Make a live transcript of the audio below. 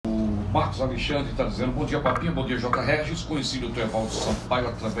Marcos Alexandre está dizendo: bom dia, Papinha, bom dia, J. Regis. Conheci o Dr. Evaldo Sampaio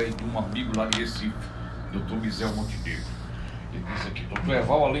através de um amigo lá de Recife, Dr. Misel Montenegro. Ele disse aqui: Dr.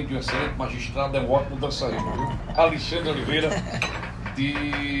 Evaldo, além de um excelente magistrado, é um ótimo dançarino, viu? Alexandre Oliveira,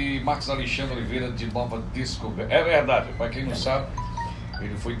 de Marcos Alexandre Oliveira, de Nova Descoberta. É verdade, para quem não sabe,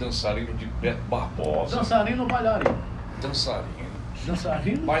 ele foi dançarino de Beto Barbosa. Dançarino ou bailarino? Dançarino.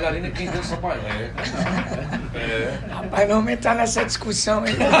 Dançarino? Bailarina é quem dança balé. Rapaz, vamos entrar nessa discussão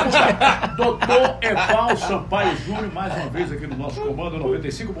aí. Doutor Evaldo Sampaio Júnior, mais uma vez aqui no nosso Comando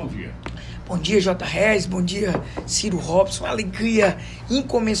 95, bom dia. Bom dia, J. Regis, bom dia, Ciro Robson. Uma alegria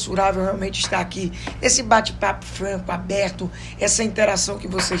incomensurável realmente estar aqui. Esse bate-papo franco, aberto, essa interação que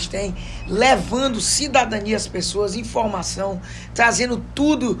vocês têm, levando cidadania às pessoas, informação, trazendo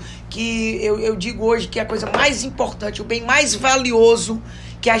tudo que eu digo hoje que é a coisa mais importante, o bem mais valioso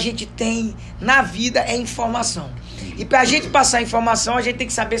que a gente tem na vida é informação. E para a gente passar informação, a gente tem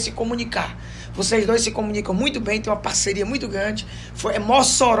que saber se comunicar. Vocês dois se comunicam muito bem, tem uma parceria muito grande. É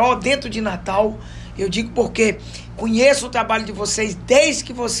Mossoró dentro de Natal. Eu digo porque conheço o trabalho de vocês desde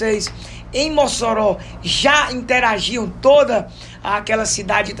que vocês em Mossoró já interagiam toda aquela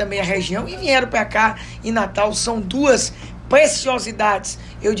cidade e também a região e vieram para cá em Natal. São duas preciosidades,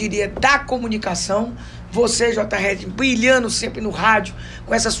 eu diria, da comunicação. Você, J. Regis, brilhando sempre no rádio,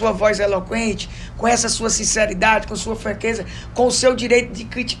 com essa sua voz eloquente, com essa sua sinceridade, com sua franqueza, com o seu direito de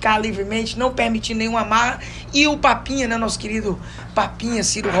criticar livremente, não permitir nenhuma amarra. E o Papinha, né, nosso querido Papinha,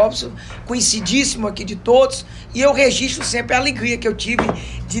 Ciro Robson, conhecidíssimo aqui de todos. E eu registro sempre a alegria que eu tive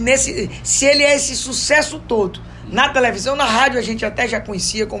se ele é esse sucesso todo. Na televisão, na rádio a gente até já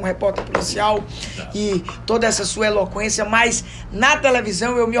conhecia como repórter policial e toda essa sua eloquência, mas na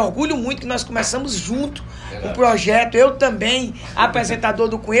televisão eu me orgulho muito que nós começamos junto o projeto, eu também, apresentador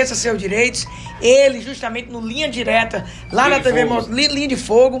do Conheça Seus Direitos, ele justamente no Linha Direta, lá na TV Linha de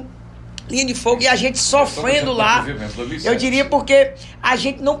Fogo, e a gente sofrendo lá, eu diria porque a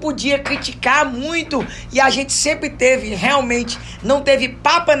gente não podia criticar muito e a gente sempre teve, realmente, não teve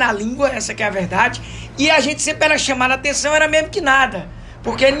papa na língua, essa que é a verdade, e a gente sempre era chamada a atenção, era mesmo que nada,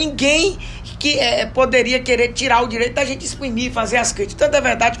 porque ninguém que poderia querer tirar o direito da gente exprimir, fazer as críticas. Tanto é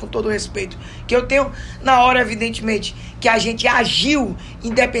verdade, com todo o respeito que eu tenho, na hora, evidentemente, que a gente agiu,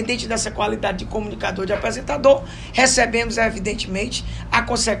 independente dessa qualidade de comunicador, de apresentador, recebemos, evidentemente, a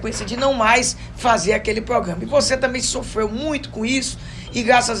consequência de não mais fazer aquele programa. E você também sofreu muito com isso, e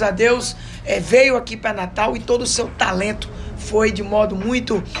graças a Deus, veio aqui para Natal e todo o seu talento foi de modo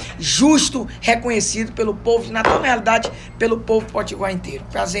muito justo reconhecido pelo povo de Natal, na realidade, pelo povo potiguar inteiro.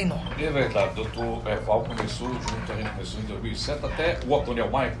 Prazer enorme. É verdade, doutor Evaldo começou junto, a gente começou em 2007, até o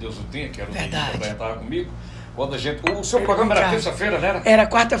Antônio Maia, que Deus o tenha, que era o que estava comigo. Quando a gente... O seu programa era terça-feira, né? Era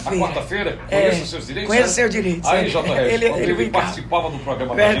quarta-feira. A quarta-feira? Conheça seus direitos? Conheça seus direitos. Aí, J. Regis, ele brincava. participava do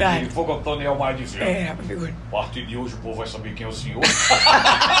programa Verdade. da gente, e foi o Antônio Maia dizendo: a partir de hoje o povo vai saber quem é o senhor.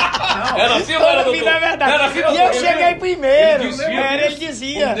 Não, era assim, não era, doutor? É verdade. Era assim, e eu cheguei primeiro. Ele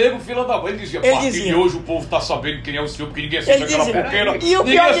dizia. O nego, fila da mãe, dizia: a partir de hoje o povo tá sabendo quem é o senhor, porque ninguém assiste aquela porqueira. E o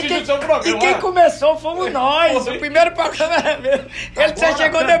pior de quem começou fomos nós. O primeiro programa era meu. Ele só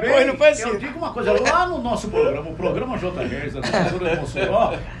chegou depois, não foi assim? Eu digo uma coisa, lá no nosso programa, o programa J. Regis, da Defensora de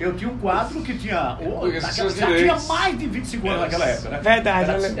Mossoró, eu tinha um quadro que tinha... já tinha mais de 25 anos naquela época, né?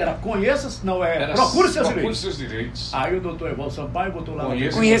 Verdade. Era Conheça... Não, procure seus direitos. Aí o doutor Evaldo Sampaio botou lá...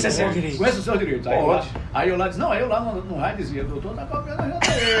 Conheça seus direitos. Conheça seus direitos. Aí eu lá disse... Não, aí eu lá no rádio dizia: doutor, tá copiando a J.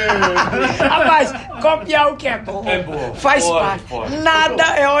 Regis. Rapaz, copiar o que é bom. É bom. Faz parte. Nada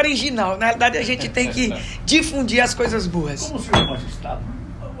é original. Na verdade, a gente tem que difundir as coisas boas. Como o senhor magistrado,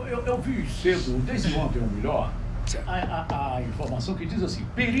 eu vi cedo, desde ontem ou melhor, a informação que diz assim: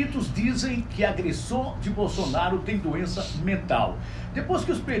 peritos dizem que agressor de Bolsonaro tem doença mental. Depois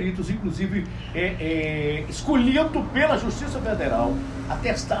que os peritos, inclusive, escolhido pela Justiça Federal,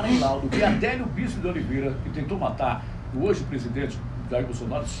 atestaram em laudo que Adélio Bispo de Oliveira, que tentou matar o hoje presidente Jair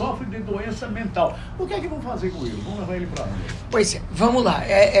Bolsonaro, sofre de doença mental. O que é que vão fazer com ele? Vão levar ele para onde? Pois é, vamos lá.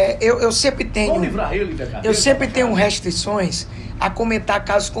 Eu sempre tenho... Vão livrar ele da cadeia? Eu sempre tenho restrições a comentar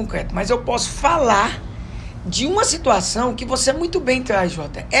casos concretos, mas eu posso falar de uma situação que você muito bem traz,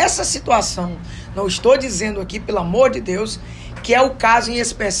 Jota. Essa situação, não estou dizendo aqui, pelo amor de Deus, que é o caso em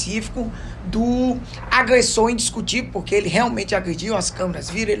específico do agressor indiscutível, porque ele realmente agrediu, as câmeras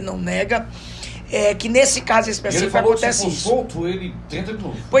viram, ele não nega, que nesse caso específico acontece isso. Solto, ele tenta de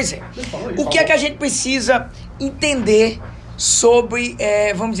novo. Pois é. O que é que a gente precisa entender sobre,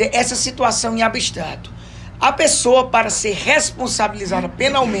 vamos dizer, essa situação em abstrato? A pessoa, para ser responsabilizada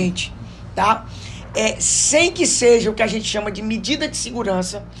penalmente, tá? Sem que seja o que a gente chama de medida de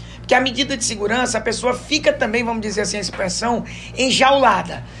segurança, que a medida de segurança, a pessoa fica também, vamos dizer assim, a expressão,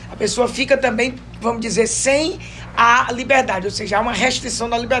 enjaulada. A pessoa fica também, vamos dizer, sem a liberdade, ou seja, há uma restrição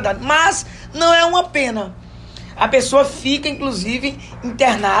da liberdade. Mas não é uma pena. A pessoa fica, inclusive,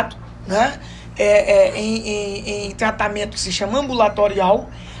 internado, né? Em tratamento que se chama ambulatorial,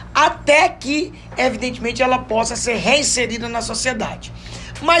 até que, evidentemente, ela possa ser reinserida na sociedade.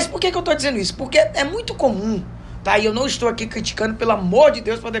 Mas por que eu estou dizendo isso? Porque é muito comum, tá? E eu não estou aqui criticando, pelo amor de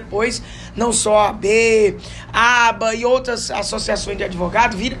Deus, para depois não só a AB, a ABA e outras associações de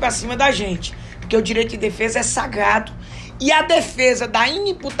advogados virem para cima da gente. Porque o direito de defesa é sagrado. E a defesa da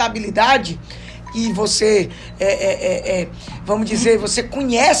inimputabilidade, e você, vamos dizer, você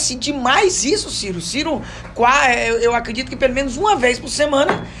conhece demais isso, Ciro. Ciro, eu acredito que pelo menos uma vez por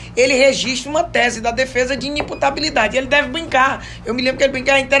semana ele registra uma tese da defesa de inimputabilidade. Ele deve brincar. Eu me lembro que ele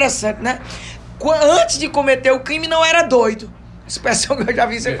brincava, é interessante, né? Antes de cometer o crime não era doido. Expressão que eu já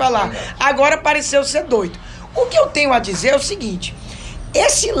vi você falar. Agora pareceu ser doido. O que eu tenho a dizer é o seguinte: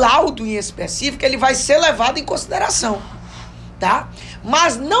 esse laudo em específico, ele vai ser levado em consideração, tá?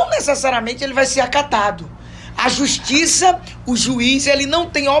 Mas não necessariamente ele vai ser acatado. A justiça, o juiz, ele não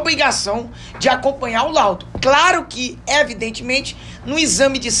tem obrigação de acompanhar o laudo. Claro que, evidentemente, no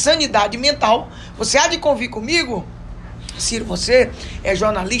exame de sanidade mental, você há de convir comigo, Ciro, você é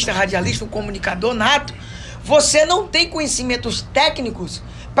jornalista, radialista, um comunicador nato, você não tem conhecimentos técnicos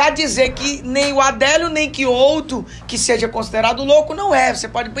para dizer que nem o Adélio, nem que outro que seja considerado louco não é. Você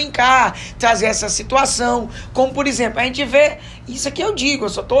pode brincar, trazer essa situação, como por exemplo, a gente vê, isso aqui eu digo, eu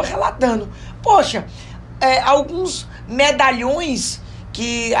só estou relatando. Poxa, alguns medalhões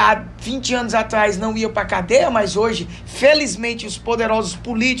que há 20 anos atrás não iam para cadeia, mas hoje, felizmente, os poderosos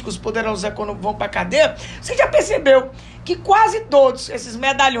políticos, os poderosos econômicos vão para cadeia. Você já percebeu que quase todos esses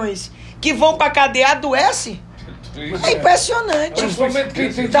medalhões que vão para cadeia adoecem? É impressionante. Principalmente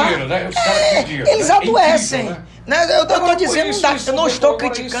quem tem dinheiro, né? Os caras têm dinheiro. Eles adoecem. Né? Eu estou dizendo, eu não estou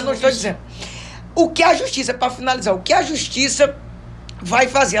criticando, não estou dizendo. O que a justiça, para finalizar, o que a justiça vai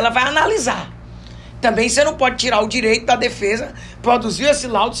fazer? Ela vai analisar. Também você não pode tirar o direito da defesa. Produziu esse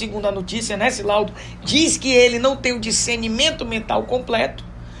laudo, segundo a notícia, né? Esse laudo diz que ele não tem o discernimento mental completo,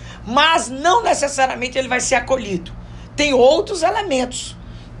 mas não necessariamente ele vai ser acolhido. Tem outros elementos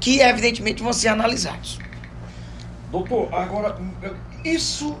que, evidentemente, vão ser analisados. Doutor, agora,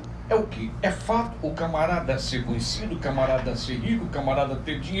 isso é o quê? É fato o camarada ser conhecido, o camarada ser rico, o camarada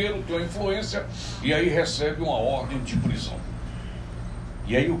ter dinheiro, ter uma influência, e aí recebe uma ordem de prisão.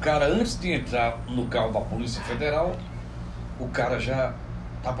 E aí o cara, antes de entrar no carro da Polícia Federal, o cara já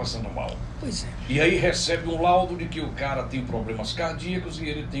tá passando mal. Pois é. E aí recebe um laudo de que o cara tem problemas cardíacos e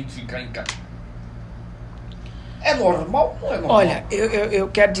ele tem que ficar em casa. É normal ou não é normal? Olha, eu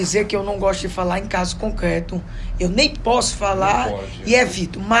quero dizer que eu não gosto de falar em caso concreto. Eu nem posso falar e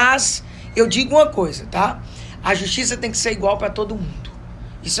evito. Mas eu digo uma coisa, tá? A justiça tem que ser igual para todo mundo.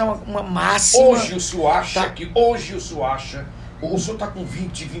 Isso é uma máxima. Hoje o senhor acha tá? O senhor está com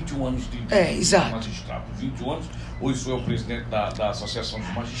 21 anos de exato. magistrado. 21 anos. Hoje o senhor é o presidente da Associação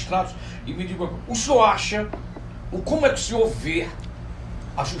dos Magistrados. E me diga, o senhor acha, como é que o senhor vê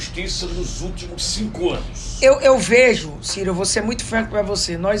a justiça nos últimos 5 anos? Eu vejo, Ciro, eu vou ser muito franco para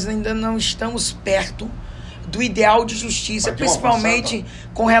você, nós ainda não estamos perto do ideal de justiça, principalmente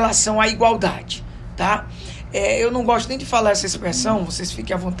com relação à igualdade, tá? Eu não gosto nem de falar essa expressão, vocês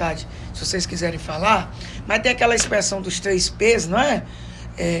fiquem à vontade se vocês quiserem falar, mas tem aquela expressão dos 3 P's, não é?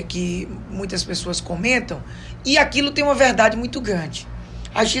 Que muitas pessoas comentam, e aquilo tem uma verdade muito grande.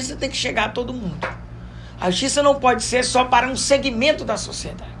 A justiça tem que chegar a todo mundo. A justiça não pode ser só para um segmento da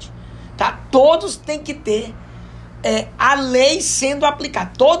sociedade, tá? Todos têm que ter a lei sendo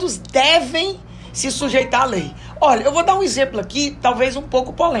aplicada. Todos devem se sujeitar à lei. Olha, eu vou dar um exemplo aqui, talvez um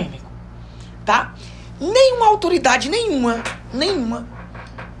pouco polêmico, tá? Nenhuma autoridade, nenhuma,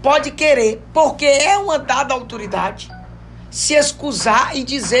 pode querer, porque é uma dada autoridade, se excusar e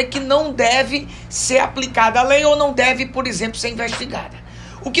dizer que não deve ser aplicada a lei ou não deve, por exemplo, ser investigada.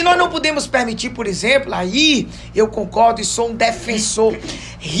 O que nós não podemos permitir, por exemplo, aí eu concordo e sou um defensor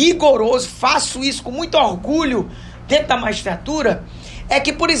rigoroso, faço isso com muito orgulho dentro da magistratura, é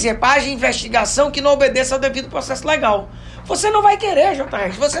que, por exemplo, haja investigação que não obedeça ao devido processo legal. Você não vai querer,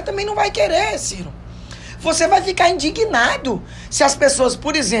 JR, você também não vai querer, Ciro. Você vai ficar indignado se as pessoas,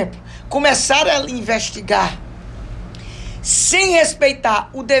 por exemplo, começarem a investigar sem respeitar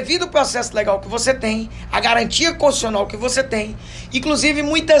o devido processo legal que você tem, a garantia constitucional que você tem, inclusive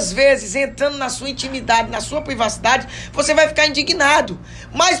muitas vezes entrando na sua intimidade, na sua privacidade, você vai ficar indignado.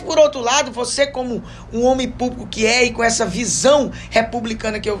 Mas por outro lado, você como um homem público que é e com essa visão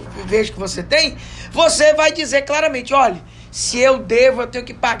republicana que eu vejo que você tem, você vai dizer claramente, olha, Se eu devo, eu tenho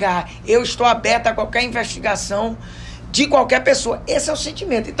que pagar. Eu estou aberto a qualquer investigação de qualquer pessoa. Esse é o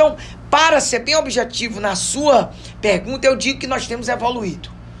sentimento. Então, para ser bem objetivo na sua pergunta, eu digo que nós temos evoluído.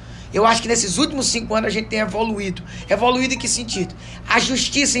 Eu acho que nesses últimos 5 anos a gente tem evoluído. Evoluído em que sentido? A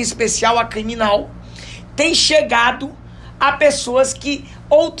justiça, em especial a criminal, tem chegado a pessoas que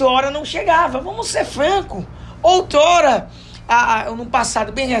outrora não chegavam. Vamos ser franco. Outrora, num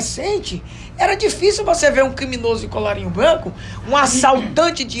passado bem recente, era difícil você ver um criminoso de colarinho branco, um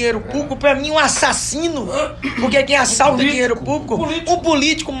assaltante de dinheiro público, para mim um assassino, porque quem assalta dinheiro público, um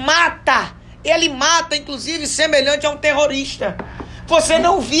político mata, ele mata inclusive semelhante a um terrorista. Você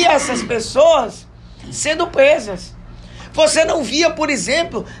não via essas pessoas sendo presas. Você não via, por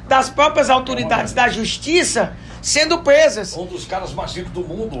exemplo, das próprias autoridades da justiça sendo presas. Um dos caras mais ricos do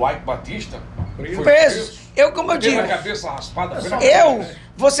mundo, o Ike Batista, foi preso. Como eu digo, a cabeça raspada.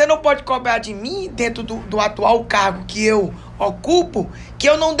 Você não pode cobrar de mim, dentro do atual cargo que eu ocupo, que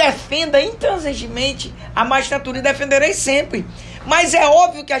eu não defenda intransigentemente a magistratura, e defenderei sempre. Mas é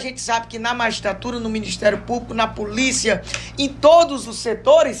óbvio que a gente sabe que na magistratura, no Ministério Público, na polícia, em todos os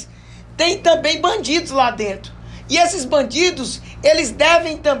setores, tem também bandidos lá dentro. E esses bandidos, eles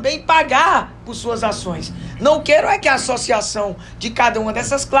devem também pagar por suas ações. Não quero é que a associação de cada uma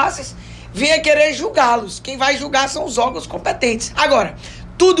dessas classes venha querer julgá-los. Quem vai julgar são os órgãos competentes. Agora,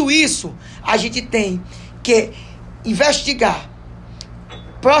 tudo isso a gente tem que investigar,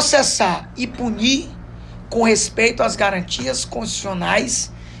 processar e punir com respeito às garantias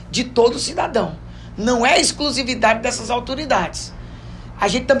constitucionais de todo cidadão. Não é exclusividade dessas autoridades. A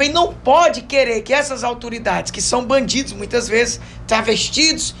gente também não pode querer que essas autoridades, que são bandidos muitas vezes,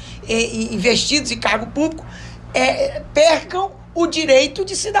 travestidos, investidos em cargo público, percam o direito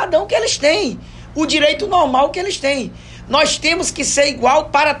de cidadão que eles têm, o direito normal que eles têm. Nós temos que ser igual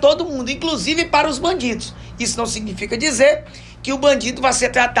para todo mundo, inclusive para os bandidos. Isso não significa dizer que o bandido vai ser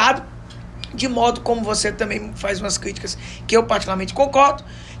tratado de modo como você também faz umas críticas, que eu particularmente concordo,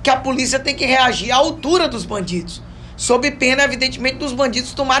 que a polícia tem que reagir à altura dos bandidos, sob pena, evidentemente, dos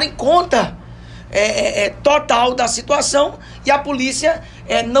bandidos tomarem conta total da situação e a polícia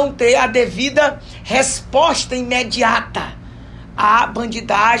não ter a devida resposta imediata à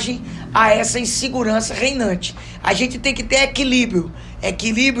bandidagem, a essa insegurança reinante. A gente tem que ter equilíbrio.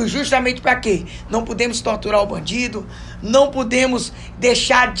 Equilíbrio justamente para quê? Não podemos torturar o bandido, não podemos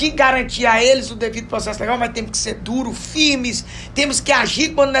deixar de garantir a eles o devido processo legal, mas temos que ser duros, firmes, temos que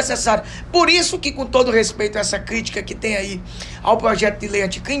agir quando necessário. Por isso que, com todo respeito a essa crítica que tem aí ao projeto de lei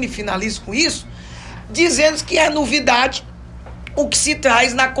anticrime, finalizo com isso, dizendo que é novidade o que se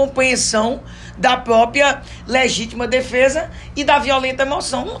traz na compreensão da própria legítima defesa e da violenta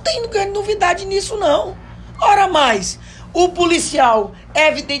emoção. Não tem grande novidade nisso, não. Ora mais, o policial,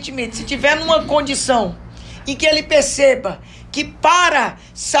 evidentemente, se tiver numa condição em que ele perceba que para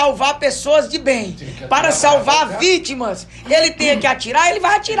salvar pessoas de bem, para salvar vítimas, ele tenha que atirar, ele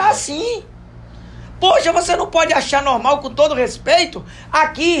vai atirar sim. Poxa, você não pode achar normal, com todo respeito,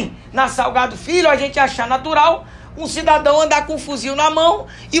 aqui na Salgado Filho, a gente achar natural um cidadão andar com um fuzil na mão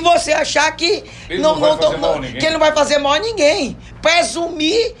e você achar que ele não vai fazer mal a ninguém.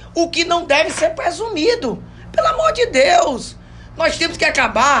 Presumir o que não deve ser presumido. Pelo amor de Deus. Nós temos que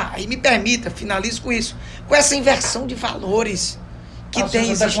acabar, aí me permita, finalizo com isso, com essa inversão de valores que tem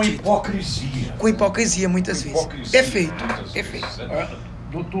existido. Com hipocrisia. Com hipocrisia, muitas vezes. Perfeito, perfeito.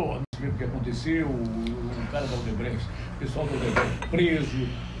 Doutor, o que aconteceu, o cara da Odebrecht, o pessoal da Odebrecht preso,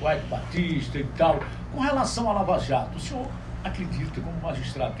 o Ike Batista e tal. Com relação à Lava Jato, o senhor acredita, como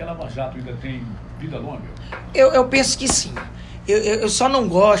magistrado, que a Lava Jato ainda tem vida longa? Eu penso que sim. Eu só não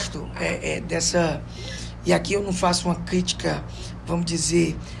gosto dessa... E aqui eu não faço uma crítica, vamos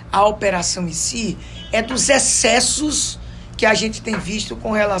dizer, à operação em si, dos excessos que a gente tem visto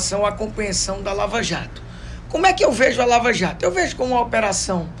com relação à compreensão da Lava Jato. Como é que eu vejo a Lava Jato? Eu vejo como uma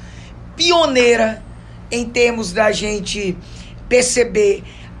operação pioneira em termos da gente perceber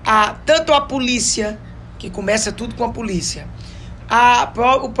tanto a polícia, que começa tudo com a polícia,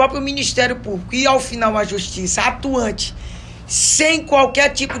 o próprio Ministério Público e, ao final, a Justiça atuante, sem qualquer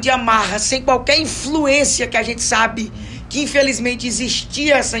tipo de amarra, sem qualquer influência, que a gente sabe que, infelizmente,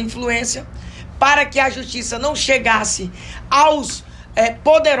 existia essa influência, para que a Justiça não chegasse aos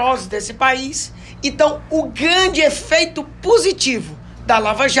poderosos desse país. Então, o grande efeito positivo da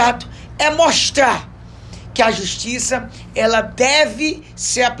Lava Jato é mostrar que a Justiça, ela deve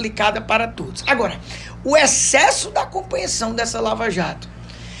ser aplicada para todos. Agora, o excesso da compreensão dessa Lava Jato,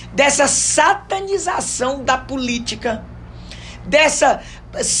 dessa satanização da política, dessa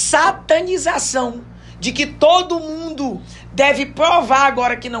satanização de que todo mundo deve provar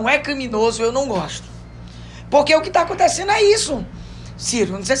agora que não é criminoso, eu não gosto. Porque o que está acontecendo é isso,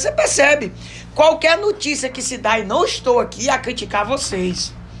 Ciro, não sei se você percebe. Qualquer notícia que se dá, e não estou aqui a criticar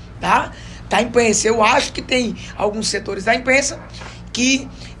vocês, tá? Da imprensa, eu acho que tem alguns setores da imprensa que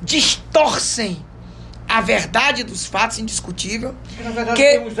distorcem a verdade dos fatos, indiscutível. Porque, na verdade,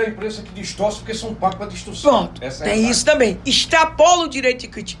 temos da imprensa que distorce porque são pagos para distorção. Pronto, tem isso também. Extrapola o direito de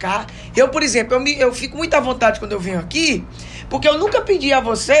criticar. Eu, por exemplo, eu fico muito à vontade quando eu venho aqui, porque eu nunca pedi a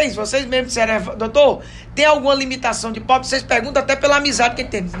vocês mesmos disseram, doutor, tem alguma limitação de pobre? Vocês perguntam até pela amizade que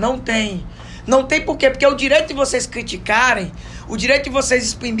tem. Não tem. Não tem por quê? Porque o direito de vocês criticarem, o direito de vocês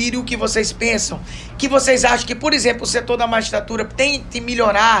exprimirem o que vocês pensam, que vocês acham que, por exemplo, o setor da magistratura tem que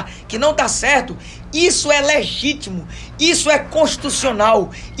melhorar, que não está certo, isso é legítimo, isso é constitucional,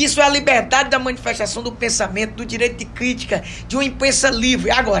 isso é a liberdade da manifestação do pensamento, do direito de crítica, de uma imprensa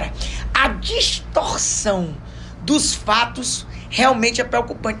livre. Agora, a distorção dos fatos realmente é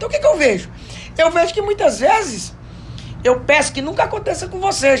preocupante. Então, o que eu vejo? Eu vejo que muitas vezes, eu peço que nunca aconteça com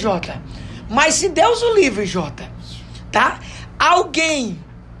você, Jota, mas se Deus o livre, Jota, tá? Alguém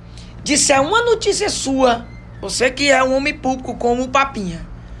disser uma notícia sua, você que é um homem público como o Papinha,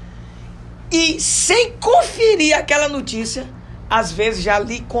 e sem conferir aquela notícia, às vezes já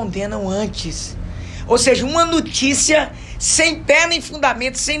lhe condenam antes. Ou seja, uma notícia sem pé nem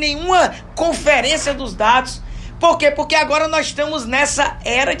fundamento, sem nenhuma conferência dos dados. Por quê? Porque agora nós estamos nessa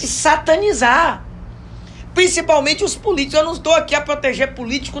era de satanizar. Principalmente os políticos. Eu não estou aqui a proteger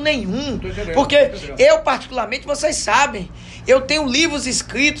político nenhum. Porque eu, particularmente, vocês sabem, eu tenho livros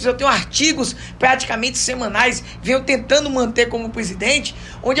escritos, eu tenho artigos praticamente semanais, venho tentando manter como presidente,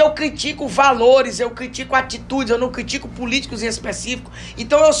 onde eu critico valores, eu critico atitudes, eu não critico políticos em específico.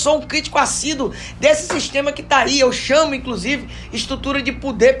 Então eu sou um crítico assíduo desse sistema que está aí. Eu chamo, inclusive, estrutura de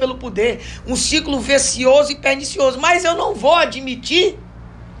poder pelo poder. Um ciclo vicioso e pernicioso. Mas eu não vou admitir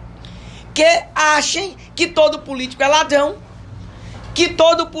que achem que todo político é ladrão, que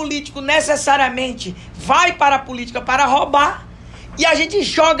todo político necessariamente vai para a política para roubar, e a gente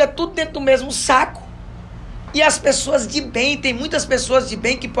joga tudo dentro do mesmo saco. E as pessoas de bem, tem muitas pessoas de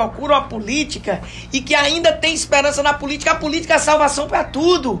bem que procuram a política e que ainda tem esperança na política. A política é a salvação para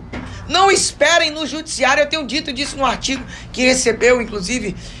tudo. Não esperem no judiciário. Eu tenho dito disso no artigo que recebeu,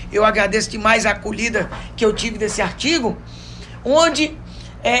 inclusive, eu agradeço demais a acolhida que eu tive desse artigo, onde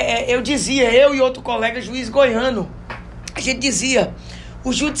eu dizia, eu e outro colega juiz goiano, a gente dizia,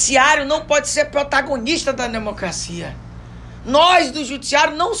 o judiciário não pode ser protagonista da democracia. Nós do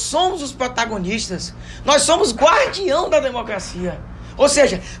judiciário não somos os protagonistas, nós somos guardião da democracia. Ou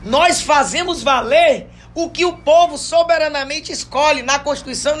seja, nós fazemos valer o que o povo soberanamente escolhe na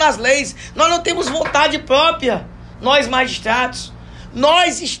Constituição e nas leis. Nós não temos vontade própria, nós magistrados.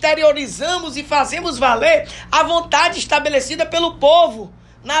 Nós exteriorizamos e fazemos valer a vontade estabelecida pelo povo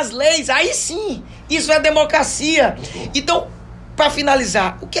nas leis. Aí sim, isso é democracia. Então, para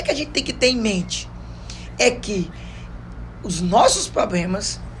finalizar, o que é que a gente tem que ter em mente? É que os nossos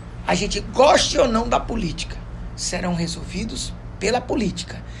problemas, a gente goste ou não da política, serão resolvidos pela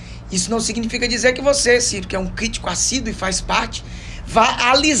política. Isso não significa dizer que você, Ciro, que é um crítico assíduo e faz parte,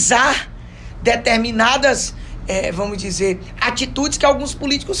 vá alisar determinadas, vamos dizer, atitudes que alguns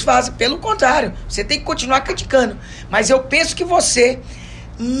políticos fazem. Pelo contrário, você tem que continuar criticando. Mas eu penso que você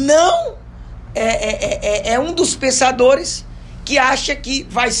não é um dos pensadores que acha que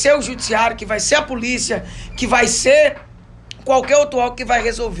vai ser o judiciário, que vai ser a polícia, que vai ser qualquer outro órgão que vai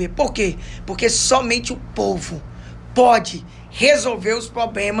resolver. Por quê? Porque somente o povo pode resolver os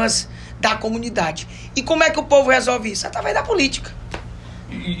problemas da comunidade. E como é que o povo resolve isso? Através da política.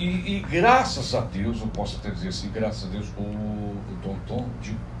 E graças a Deus, eu posso até dizer assim, graças a Deus, o Tonton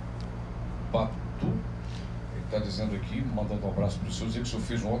de Patu, ele está dizendo aqui, mandando um abraço para o senhor, dizer que o senhor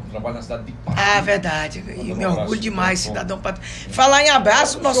fez um ótimo trabalho na cidade de Patu. Ah, verdade. E me orgulho demais, cidadão Patu. Falar em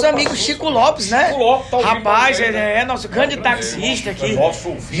abraço, nosso amigo Chico Lopes, né? Chico Lopes, tá ouvindo. Rapaz, ele é nosso grande taxista aqui. Nosso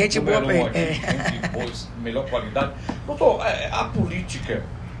ouvinte, gente boa pra ele. Gente boa, melhor qualidade. Doutor, a política,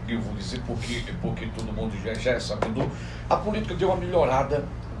 eu vou dizer porque todo mundo já é sabedor, a política deu uma melhorada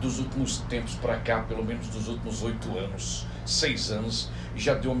dos últimos tempos para cá, pelo menos dos últimos 8 anos, 6 anos, e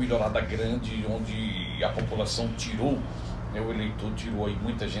já deu uma melhorada grande, onde a população tirou, né, o eleitor tirou aí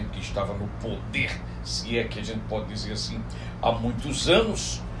muita gente que estava no poder, se é que a gente pode dizer assim, há muitos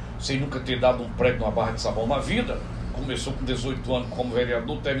anos, sem nunca ter dado um prego numa barra de sabão na vida. Começou com 18 anos como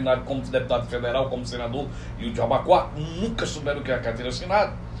vereador, terminaram como deputado federal, como senador, e o diabo a quatro, nunca souberam o que é a carteira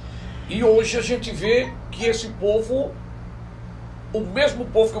assinada. E hoje a gente vê que esse povo, o mesmo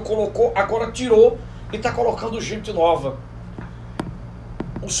povo que colocou, agora tirou e está colocando gente nova.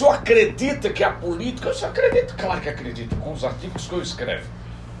 O senhor acredita que a política... O senhor acredita? Claro que acredita, com os artigos que eu escrevo.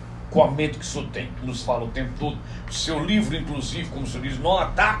 com a mente que o senhor tem, que nos fala o tempo todo. O seu livro, inclusive, como o senhor diz, não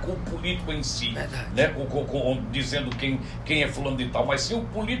ataca o político em si, né? Dizendo quem é fulano de tal, mas sim o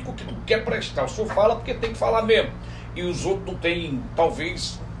político que não quer prestar. O senhor fala porque tem que falar mesmo. E os outros não têm,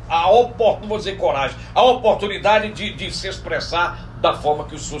 talvez, não vou dizer coragem, a oportunidade de se expressar da forma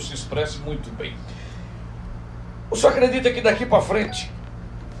que o senhor se expressa muito bem. O senhor acredita que daqui para frente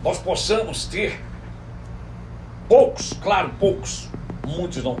nós possamos ter poucos,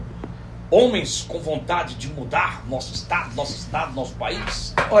 muitos não, homens com vontade de mudar nosso estado, nosso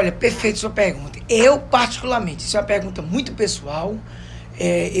país? Olha, perfeito sua pergunta. Eu, particularmente, isso é uma pergunta muito pessoal.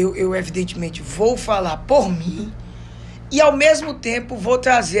 Eu evidentemente, vou falar por mim e, ao mesmo tempo, vou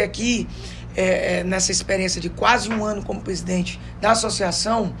trazer aqui, nessa experiência de quase um ano como presidente da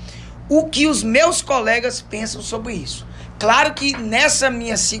associação, o que os meus colegas pensam sobre isso. Claro que nessa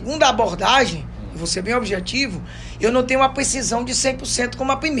minha segunda abordagem, vou ser bem objetivo, eu não tenho uma precisão de 100%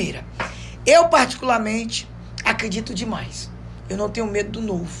 como a primeira. Eu, particularmente, acredito demais. Eu não tenho medo do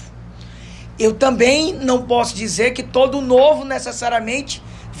novo. Eu também não posso dizer que todo novo necessariamente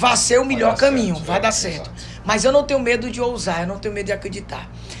vai ser o melhor caminho, vai dar certo. Mas eu não tenho medo de ousar, eu não tenho medo de acreditar.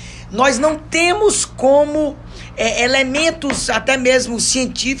 Nós não temos como elementos até mesmo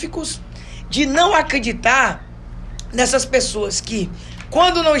científicos de não acreditar nessas pessoas que,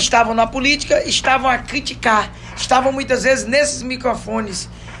 quando não estavam na política, estavam a criticar, estavam muitas vezes nesses microfones,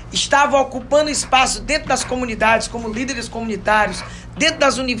 estavam ocupando espaço dentro das comunidades, como líderes comunitários, dentro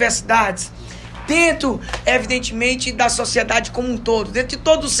das universidades, dentro, evidentemente, da sociedade como um todo, dentro de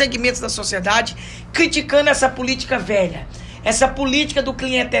todos os segmentos da sociedade, criticando essa política velha, essa política do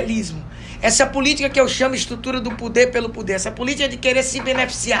clientelismo, essa política que eu chamo de estrutura do poder pelo poder, essa política de querer se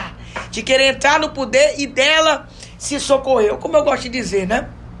beneficiar, de querer entrar no poder e dela se socorrer. Como eu gosto de dizer, né?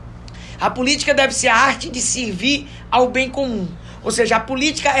 A política deve ser a arte de servir ao bem comum. Ou seja, a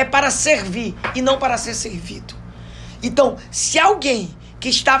política é para servir e não para ser servido. Então, se alguém que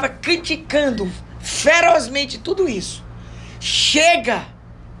estava criticando ferozmente tudo isso chega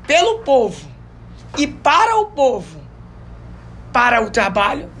pelo povo e para o povo, para o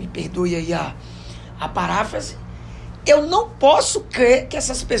trabalho, me perdoe aí a paráfrase, eu não posso crer que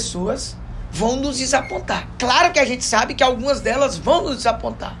essas pessoas vão nos desapontar. Claro que a gente sabe que algumas delas vão nos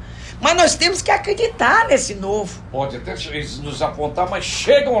desapontar, mas nós temos que acreditar nesse novo. Pode até nos apontar, mas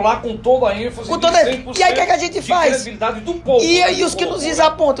chegam lá com toda a ênfase, com toda... 100% e aí o que é que a gente faz? Credibilidade do povo. E os que nos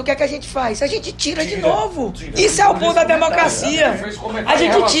desapontam, o que é que a gente faz? A gente tira de novo. Isso é o povo da democracia. A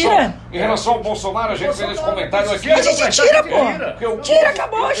gente tira. Em relação ao Bolsonaro, a gente fez esse comentário aqui. A gente tira, pô. Tira,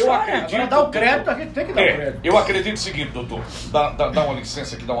 acabou a história. Para dar o crédito, a gente tem que dar o crédito. Eu acredito o seguinte, doutor, dá uma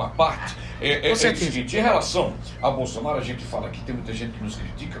licença aqui, dá uma parte. É o seguinte, em relação a Bolsonaro, a gente fala que tem muita gente que nos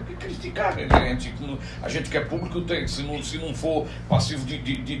critica, porque criticar, né? A gente que é público, se não for passivo de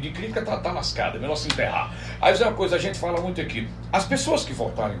crítica, tá lascado, é melhor se enterrar. Aí é uma coisa, a gente fala muito aqui, as pessoas que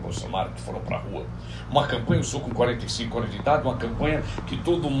votaram em Bolsonaro, que foram pra rua, uma campanha, eu sou com 45 anos de idade, uma campanha que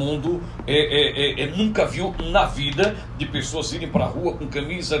todo mundo nunca viu na vida, de pessoas irem pra rua com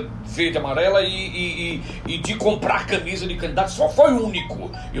camisa verde e amarela e de comprar camisa de candidato, só foi o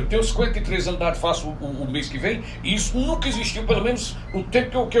único. Eu tenho 53 anos de idade, faço o mês que vem, e isso nunca existiu, pelo menos o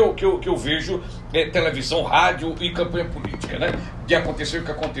tempo que eu vejo televisão, rádio e campanha política, né? De acontecer o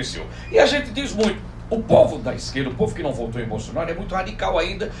que aconteceu. E a gente diz muito, o povo da esquerda, o povo que não votou em Bolsonaro é muito radical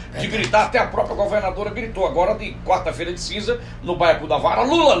ainda, de gritar, até a própria governadora gritou agora de quarta-feira de cinza, no bairro da Vara,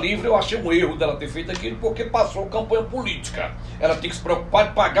 Lula livre. Eu achei um erro dela ter feito aquilo, porque passou campanha política. Ela tem que se preocupar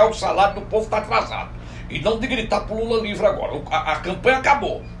de pagar o salário do povo que está atrasado. E não de gritar pro Lula livre agora. A campanha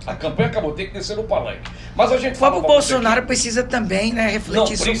acabou. A campanha acabou, tem que descer no palanque. Mas a gente fala. O Bolsonaro precisa também, né,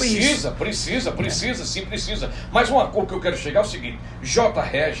 refletir sobre isso. Precisa. Mas uma coisa que eu quero chegar é o seguinte: J.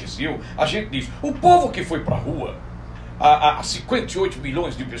 Regis e a gente diz, o povo que foi pra rua, a 58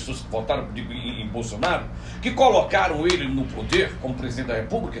 milhões de pessoas que votaram em Bolsonaro, que colocaram ele no poder como presidente da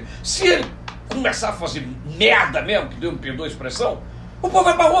República, se ele começar a fazer merda mesmo, que deu, me perdoa a expressão, o povo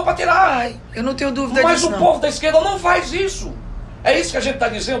vai pra rua pra tirar. Ai, eu não tenho dúvida disso. Mas o povo da esquerda não faz isso. É isso que a gente está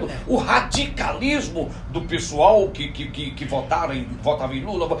dizendo. O radicalismo do pessoal que votava em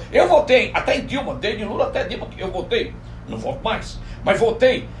Lula. Eu votei, até em Dilma, desde Lula até Dilma, eu votei. Não voto mais, mas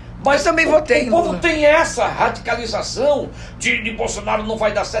votei. Mas também votei. O povo tem essa radicalização de Bolsonaro não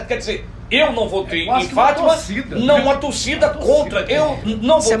vai dar certo. Quer dizer, Eu não votei em Fátima, uma torcida contra. Eu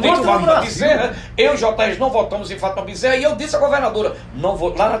não votei em Fátima Bezerra, eu e JR não votamos em Fátima Bezerra, e eu disse à governadora, não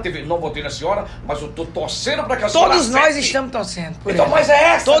vou, lá na TV, não votei na senhora, mas eu estou torcendo para que a senhora Todos nós estamos torcendo por então, ela. mas é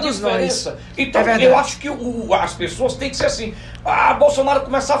essa Todos a diferença. nós. Então, eu acho que as pessoas têm que ser assim. Bolsonaro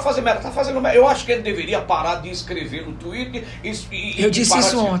começar a fazer merda, tá fazendo merda. Eu acho que ele deveria parar de escrever no Twitter eu disse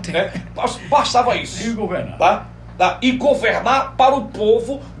isso ontem. Bastava isso. E governar. E governar para o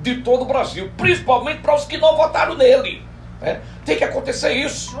povo de todo o Brasil, principalmente para os que não votaram nele. Tem que acontecer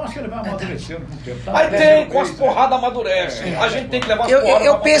isso. Eu acho que ele vai amadurecendo com o tempo. Aí tem, com as porradas amadurecem. A gente tem que levar as porradas.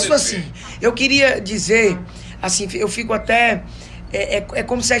 Eu penso assim, eu queria dizer, assim, eu fico até... É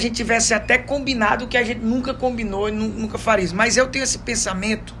como se a gente tivesse até combinado que a gente nunca combinou e nunca faria isso. Mas eu tenho esse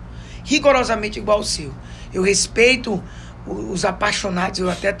pensamento rigorosamente igual ao seu. Eu respeito os apaixonados, eu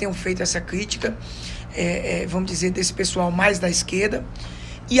até tenho feito essa crítica, vamos dizer, desse pessoal mais da esquerda.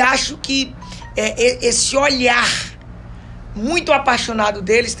 E acho que esse olhar muito apaixonado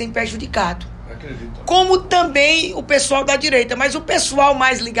deles tem prejudicado. Como também o pessoal da direita. Mas o pessoal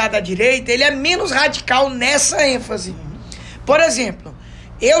mais ligado à direita, ele é menos radical nessa ênfase. Por exemplo,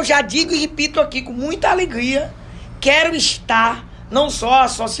 eu já digo e repito aqui com muita alegria, quero estar, não só a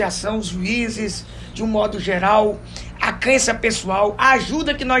associação, os juízes, de um modo geral, a crença pessoal, a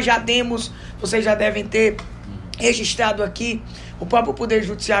ajuda que nós já demos, vocês já devem ter registrado aqui, o próprio Poder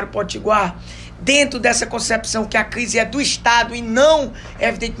Judiciário Potiguar, dentro dessa concepção que a crise é do Estado e não,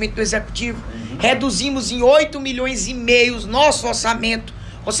 evidentemente, do Executivo. Reduzimos em 8 milhões e meio nosso orçamento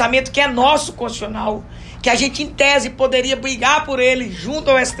que é nosso constitucional, que a gente, em tese, poderia brigar por ele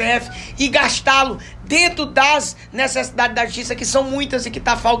junto ao STF e gastá-lo dentro das necessidades da justiça, que são muitas e que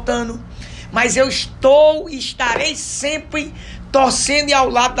está faltando. Mas eu estou e estarei sempre torcendo e ao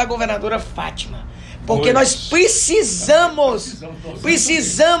lado da governadora Fátima. Porque nós precisamos,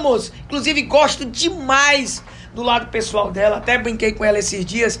 inclusive gosto demais do lado pessoal dela, até brinquei com ela esses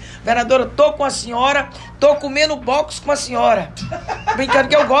dias, vereadora, tô com a senhora, tô comendo box com a senhora, brincando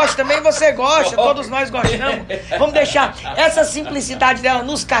que eu gosto, também você gosta, todos nós gostamos, vamos deixar, essa simplicidade dela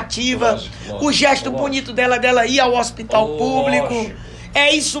nos cativa, o gesto bonito dela ir ao hospital público,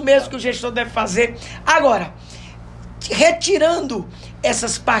 é isso mesmo que o gestor deve fazer. Agora, retirando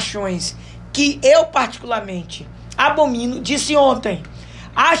essas paixões que eu particularmente abomino, disse ontem,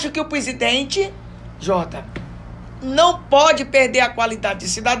 acho que o presidente, Jota, não pode perder a qualidade de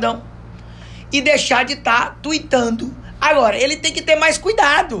cidadão e deixar de estar tuitando. Agora, ele tem que ter mais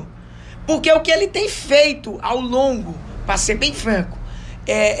cuidado, porque o que ele tem feito ao longo, para ser bem franco,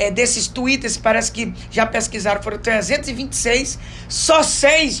 desses twitters, parece que já pesquisaram, foram 326, só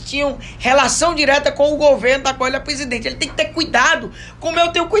 6 tinham relação direta com o governo da qual ele é presidente. Ele tem que ter cuidado, como eu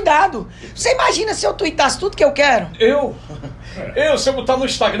tenho cuidado. Você imagina se eu tuitasse tudo que eu quero? Se eu botar no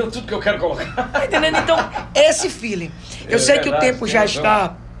Instagram tudo que eu quero colocar. Tá entendendo? Então, esse feeling. Eu sei que o tempo já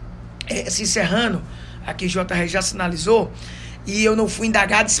está se encerrando, aqui JR já sinalizou, e eu não fui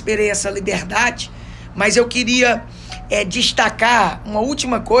indagado, esperei essa liberdade, mas eu queria destacar uma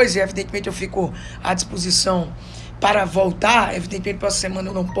última coisa, e evidentemente eu fico à disposição para voltar, evidentemente para essa semana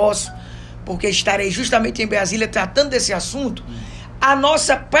eu não posso, porque estarei justamente em Brasília tratando desse assunto, a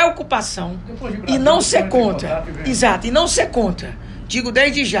nossa preocupação e não ser contra, exato, e não ser contra, digo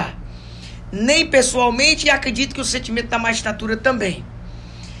desde já, nem pessoalmente, e acredito que o sentimento da magistratura também,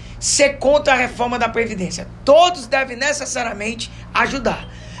 ser contra a reforma da Previdência. Todos devem necessariamente ajudar,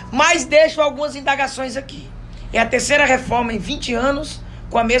 mas deixo algumas indagações aqui. É a terceira reforma em 20 anos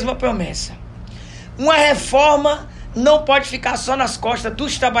com a mesma promessa. Uma reforma não pode ficar só nas costas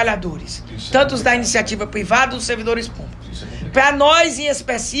dos trabalhadores, tanto os da iniciativa privada, dos servidores públicos. Para nós, em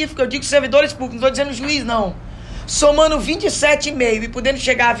específico, eu digo servidores públicos, não estou dizendo juiz, não. Somando 27,5 e podendo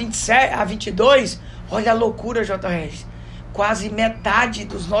chegar a 22, olha a loucura, JR. Quase metade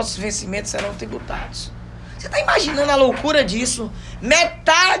dos nossos vencimentos serão tributados. Você está imaginando a loucura disso?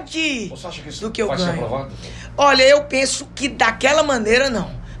 Metade Você acha que isso do que eu vai ganho. Ser aprovado? Olha, eu penso que daquela maneira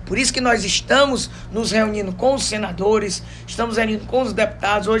não. Por isso que nós estamos nos reunindo com os senadores, estamos reunindo com os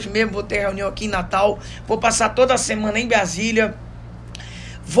deputados. Hoje mesmo vou ter reunião aqui em Natal, vou passar toda a semana em Brasília.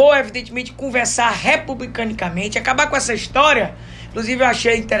 Vou, evidentemente, conversar republicanicamente, acabar com essa história. Inclusive, eu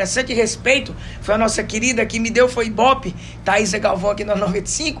achei interessante e respeito. Foi a nossa querida que me deu, foi Ibope, Thaisa Galvão, aqui na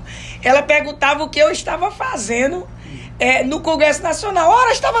 95. Ela perguntava o que eu estava fazendo no Congresso Nacional. Ora,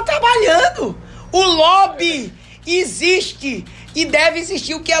 eu estava trabalhando. O lobby existe. E deve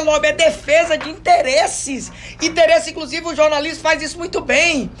existir o que é lobby, é defesa de interesses. Interesse, inclusive, o jornalismo faz isso muito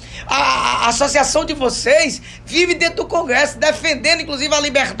bem. A associação de vocês vive dentro do Congresso, defendendo, inclusive, a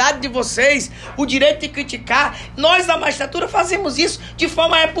liberdade de vocês, o direito de criticar. Nós, da magistratura, fazemos isso de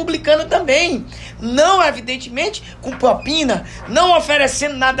forma republicana também. Não, evidentemente, com propina, não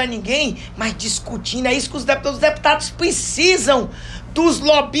oferecendo nada a ninguém, mas discutindo. É isso que os deputados precisam dos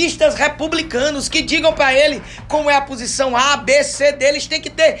lobistas republicanos que digam para ele como é a posição A, B, C deles. Tem que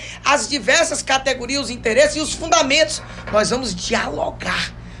ter as diversas categorias, os interesses e os fundamentos. Nós vamos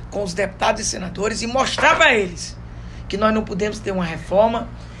dialogar com os deputados e senadores e mostrar para eles que nós não podemos ter uma reforma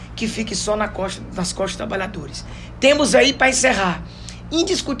que fique só nas costas dos trabalhadores. Temos aí, para encerrar,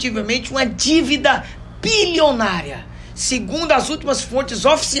 indiscutivelmente uma dívida bilionária, segundo as últimas fontes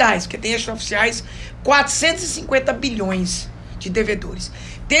oficiais, porque tem extraoficiais, 450 bilhões de devedores.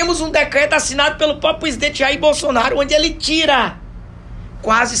 Temos um decreto assinado pelo próprio presidente Jair Bolsonaro, onde ele tira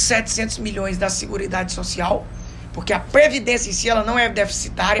quase 700 milhões da Seguridade Social, porque a Previdência em si ela não é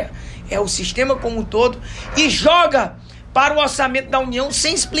deficitária, é o sistema como um todo, e joga para o orçamento da União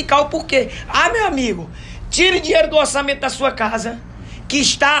sem explicar o porquê. Ah, meu amigo, tire dinheiro do orçamento da sua casa, que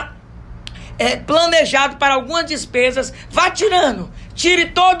está planejado para algumas despesas, vá tirando. Tire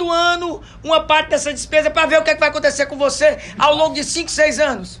todo ano uma parte dessa despesa para ver o que vai acontecer com você ao longo de 5, 6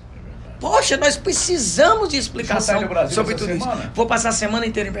 anos. Poxa, nós precisamos de explicação sobre tudo isso. Vou passar a semana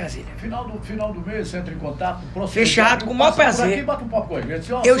inteira em Brasília. Final do mês, você entra em contato. Fechado, com o maior prazer. Aqui, bate um papo com a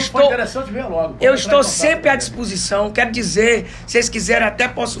gente. Eu estou sempre à disposição. Quero dizer, se vocês quiserem, até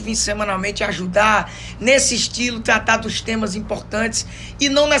posso vir semanalmente ajudar nesse estilo, tratar dos temas importantes e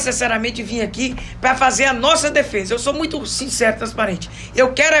não necessariamente vir aqui para fazer a nossa defesa. Eu sou muito sincero, transparente.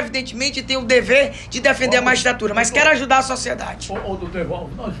 Eu quero, evidentemente, ter o dever de defender a magistratura, mas quero ajudar a sociedade. Doutor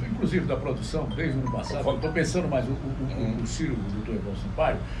Evaldo, nós, inclusive, da produção, desde o ano passado, eu estou pensando mais o Ciro, o doutor Evaldo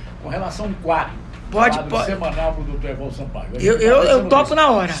Sampaio, com relação a um quadro. Pode. Semanal para o doutor Evaldo Sampaio. Eu topo na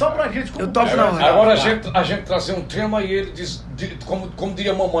hora. Só para a gente... Eu topo na hora. Agora a gente trazer um tema e ele diz, como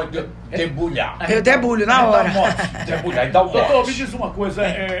diria a mamãe, debulhar. Eu debulho na hora. Debulhar e dá um mote. Doutor, me diz uma coisa,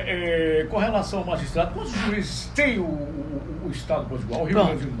 com relação ao magistrado, quantos juízes tem o Estado Potiguar, o Rio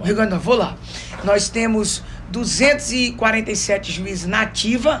Grande do Norte? Rio Grande do Norte, vou lá. Nós temos 247 juízes na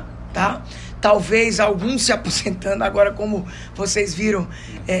ativa, tá? Talvez alguns se aposentando agora, como vocês viram,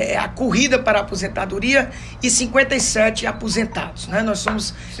 a corrida para a aposentadoria, e 57 aposentados, né? Nós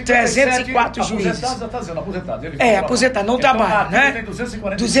somos 304 juízes. Aposentados. Aposentado, não trabalha, né? Tem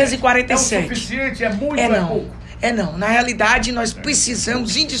 247. É o suficiente, é muito, é pouco? Não. Na realidade, nós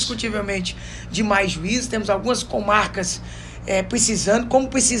precisamos indiscutivelmente de mais juízes. Temos algumas comarcas precisando, como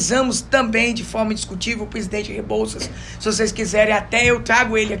precisamos também, de forma indiscutível, o presidente Rebouças. Se vocês quiserem, até eu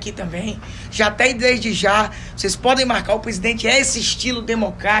trago ele aqui também. Já tem desde já, vocês podem marcar, o presidente é esse estilo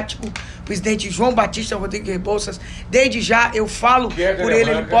democrático, o presidente João Batista Rodrigues Rebouças. Desde já eu falo por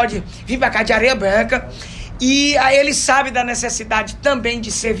ele pode vir para cá de Areia Branca. E aí ele sabe da necessidade também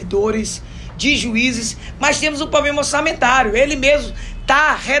de servidores, de juízes, mas temos um problema orçamentário. Ele mesmo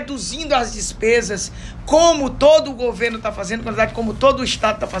está reduzindo as despesas, como todo o governo está fazendo, na verdade, como todo o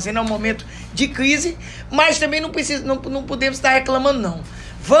Estado está fazendo, é um momento de crise, mas também não podemos estar reclamando, não.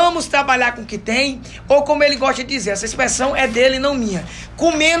 Vamos trabalhar com o que tem, ou como ele gosta de dizer, essa expressão é dele, não minha.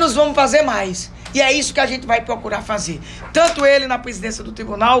 Com menos, vamos fazer mais. E é isso que a gente vai procurar fazer. Tanto ele na presidência do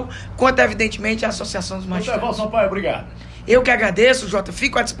tribunal, quanto, evidentemente, a Associação dos Magistrados. Doutor Evaldo Sampaio, obrigado. Eu que agradeço, Jota,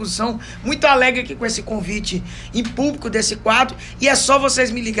 fico à disposição, muito alegre aqui com esse convite em público desse quadro, e é só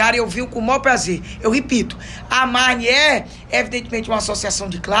vocês me ligarem, eu venho com o maior prazer. Eu repito, a Marne é, evidentemente, uma associação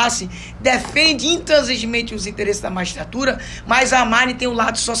de classe, defende intransigemente os interesses da magistratura, mas a Marne tem o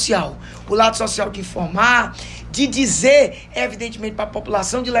lado social de informar, de dizer, evidentemente, para a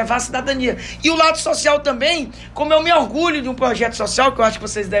população, de levar a cidadania. E o lado social também, como eu me orgulho de um projeto social, que eu acho que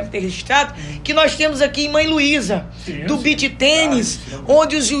vocês devem ter registrado, que nós temos aqui em Mãe Luísa, do beach tênis,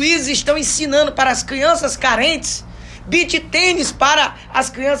 onde os juízes estão ensinando para as crianças carentes beach tênis para as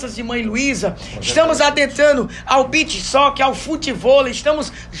crianças de Mãe Luísa. Estamos adentrando ao beach soccer, ao futebol.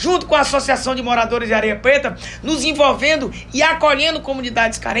 Estamos junto com a Associação de Moradores de Areia Preta, nos envolvendo e acolhendo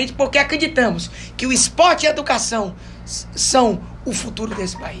comunidades carentes, porque acreditamos que o esporte e a educação são o futuro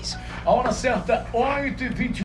desse país. A hora certa, 8h20.